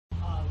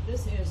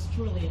This is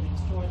truly an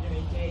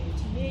extraordinary day.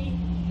 To me,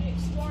 the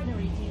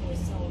extraordinary thing we're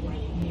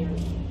celebrating here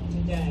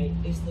today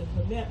is the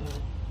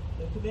commitment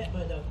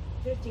of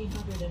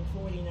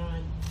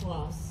 1,549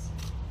 plus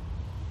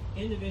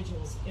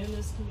individuals in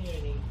this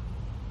community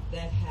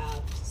that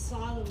have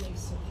solidly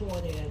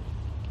supported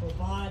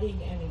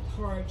providing and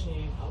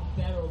encouraging a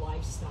better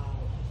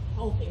lifestyle, a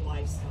healthy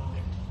lifestyle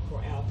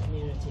for our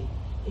community.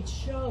 It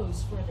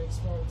shows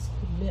Fredericksburg's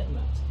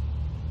commitment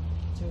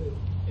to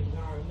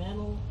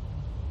environmental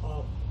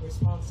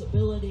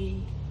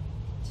responsibility,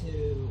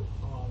 to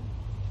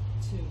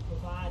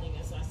providing,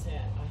 as I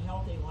said, a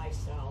healthy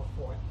lifestyle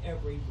for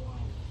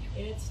everyone.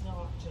 It's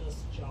not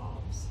just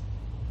jobs.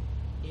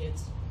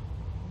 It's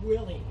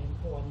really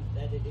important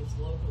that it is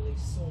locally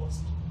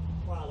sourced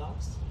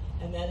products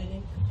and that it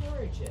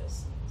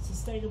encourages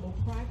sustainable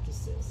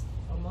practices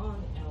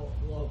among our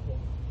local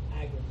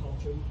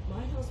agriculture.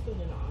 My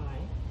husband and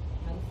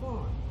I had a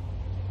farm.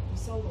 We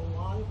sold a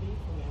lot of beef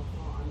from our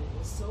farm. It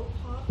was so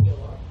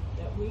popular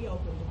that we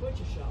opened a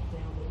butcher shop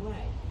down the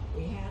way.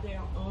 We had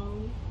our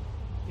own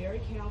very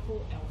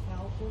careful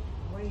alfalfa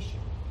ration.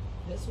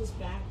 This was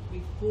back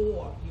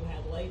before you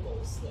had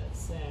labels that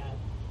said,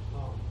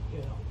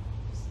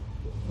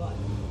 but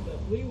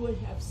we would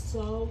have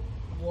so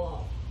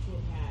loved to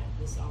have had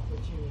this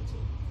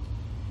opportunity.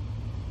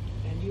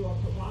 And you are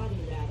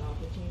providing that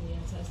opportunity,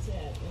 as I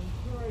said,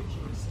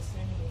 encouraging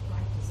sustainable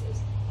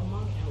practices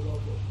among our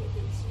local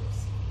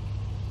producers.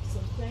 So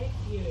thank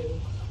you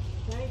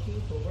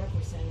for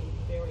representing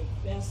the very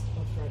best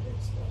of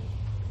Fredericksburg,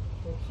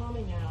 for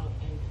coming out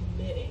and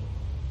committing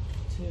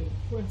to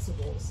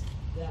principles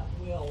that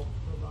will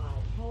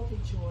provide healthy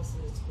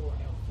choices for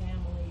our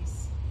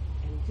families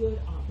and good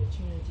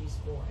opportunities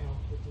for our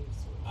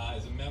producers.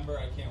 As a member,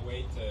 I can't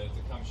wait to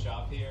come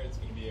shop here. It's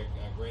going to be a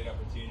great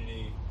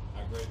opportunity,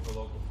 great for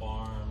local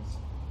farms,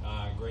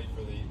 great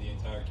for the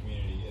entire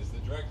community. As the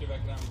Director of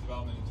Economic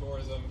Development and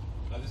Tourism,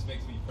 this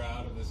makes me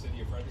proud of the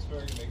city of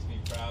Fredericksburg. It makes me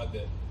proud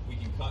that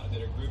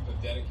that a group of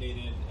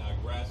dedicated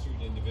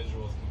grassroots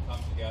individuals can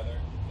come together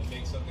and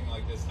make something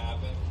like this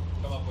happen,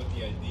 come up with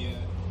the idea,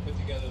 put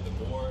together the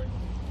board,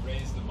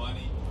 raise the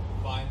money,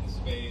 find the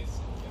space,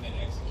 and then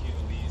execute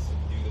the lease and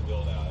do the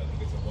build out. I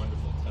think it's a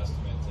wonderful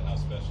testament to how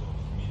special of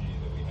a community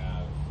that we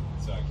have.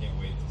 So I can't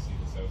wait to see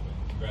this open.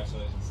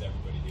 Congratulations to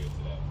everybody here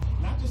today.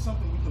 Not just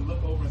something we can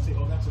look over and say,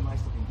 oh, that's a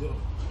nice looking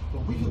building,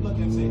 but we can look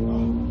and say,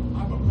 oh,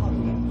 I'm a part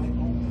of that, I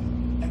own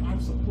that, and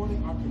I'm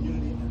supporting our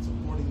community and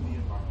supporting the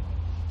environment.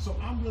 So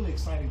I'm really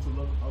excited to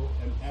look,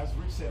 and as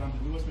Rich said, I'm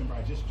the newest member.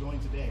 I just joined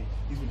today.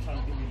 He's been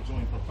trying to get me to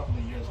join for a couple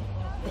of years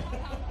now.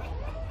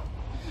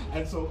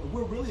 And so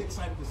we're really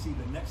excited to see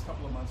the next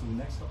couple of months and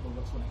the next couple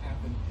of what's going to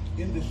happen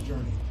in this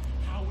journey.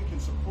 How we can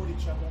support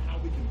each other,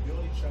 how we can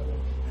build each other,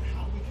 and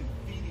how we can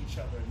feed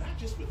each other, not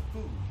just with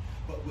food,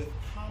 but with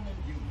common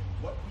union,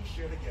 what we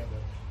share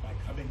together by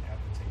coming at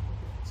the table.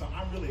 So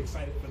I'm really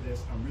excited for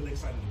this. I'm really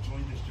excited to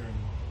join this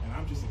journey, and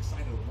I'm just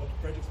excited what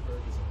Fredericksburg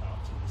is about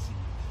to receive.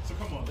 So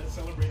come on, let's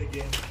celebrate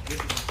again. This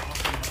is an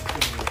awesome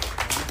opportunity,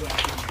 and we're glad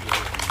to be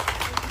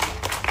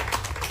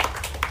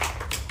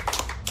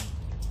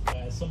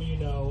here. As some of you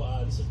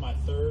know, this is my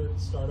third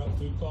startup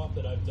food co-op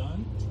that I've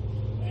done.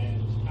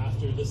 And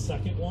after the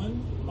second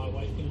one, my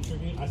wife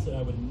contributed. I said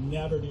I would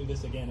never do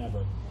this again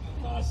ever.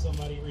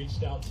 Somebody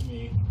reached out to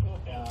me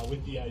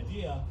with the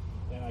idea,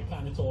 and I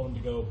kind of told him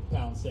to go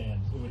pound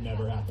sand. It would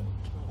never happen.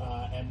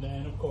 And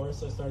then, of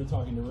course, I started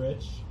talking to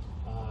Rich,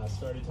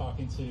 started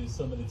talking to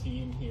some of the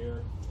team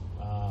here,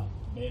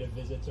 made a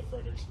visit to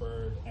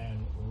Fredericksburg,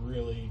 and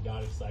really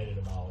got excited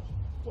about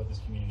what this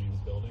community was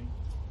building.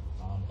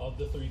 Of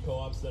the 3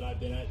 co-ops that I've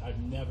been at, I've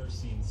never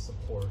seen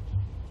support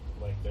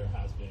like there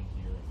has been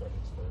here in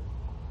Fredericksburg.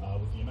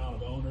 With the amount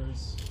of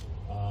owners,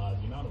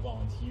 the amount of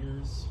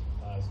volunteers,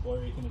 as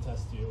Gloria can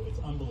attest to, it's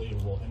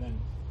unbelievable. And then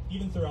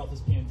even throughout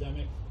this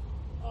pandemic,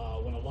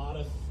 when a lot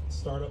of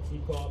startup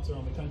food co-ops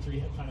around the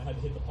country kind of had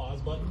to hit the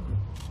pause button,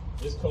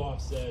 this co-op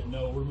said,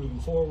 no, we're moving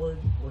forward.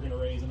 We're going to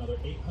raise another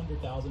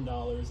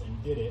 $800,000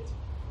 and did it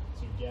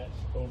to get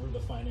over the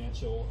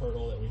financial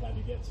hurdle that we had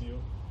to get to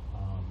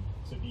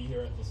be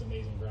here at this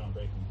amazing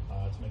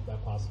groundbreaking to make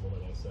that possible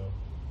today. So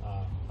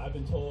I've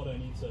been told I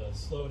need to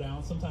slow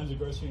down. Sometimes the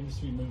grocery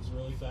industry moves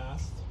really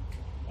fast,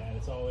 and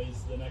it's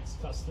always the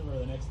next customer,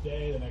 the next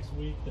day, the next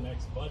week, the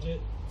next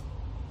budget.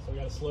 So we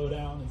got to slow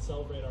down and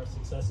celebrate our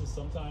successes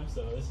sometimes.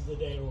 So this is a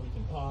day where we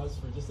can pause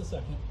for just a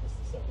second.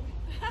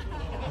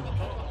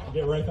 We'll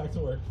get right back to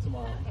work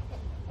tomorrow.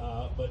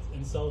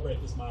 And celebrate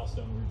this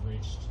milestone we've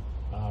reached.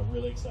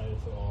 Really excited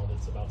for all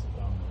that's about to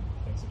come.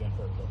 And thanks again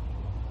for everybody.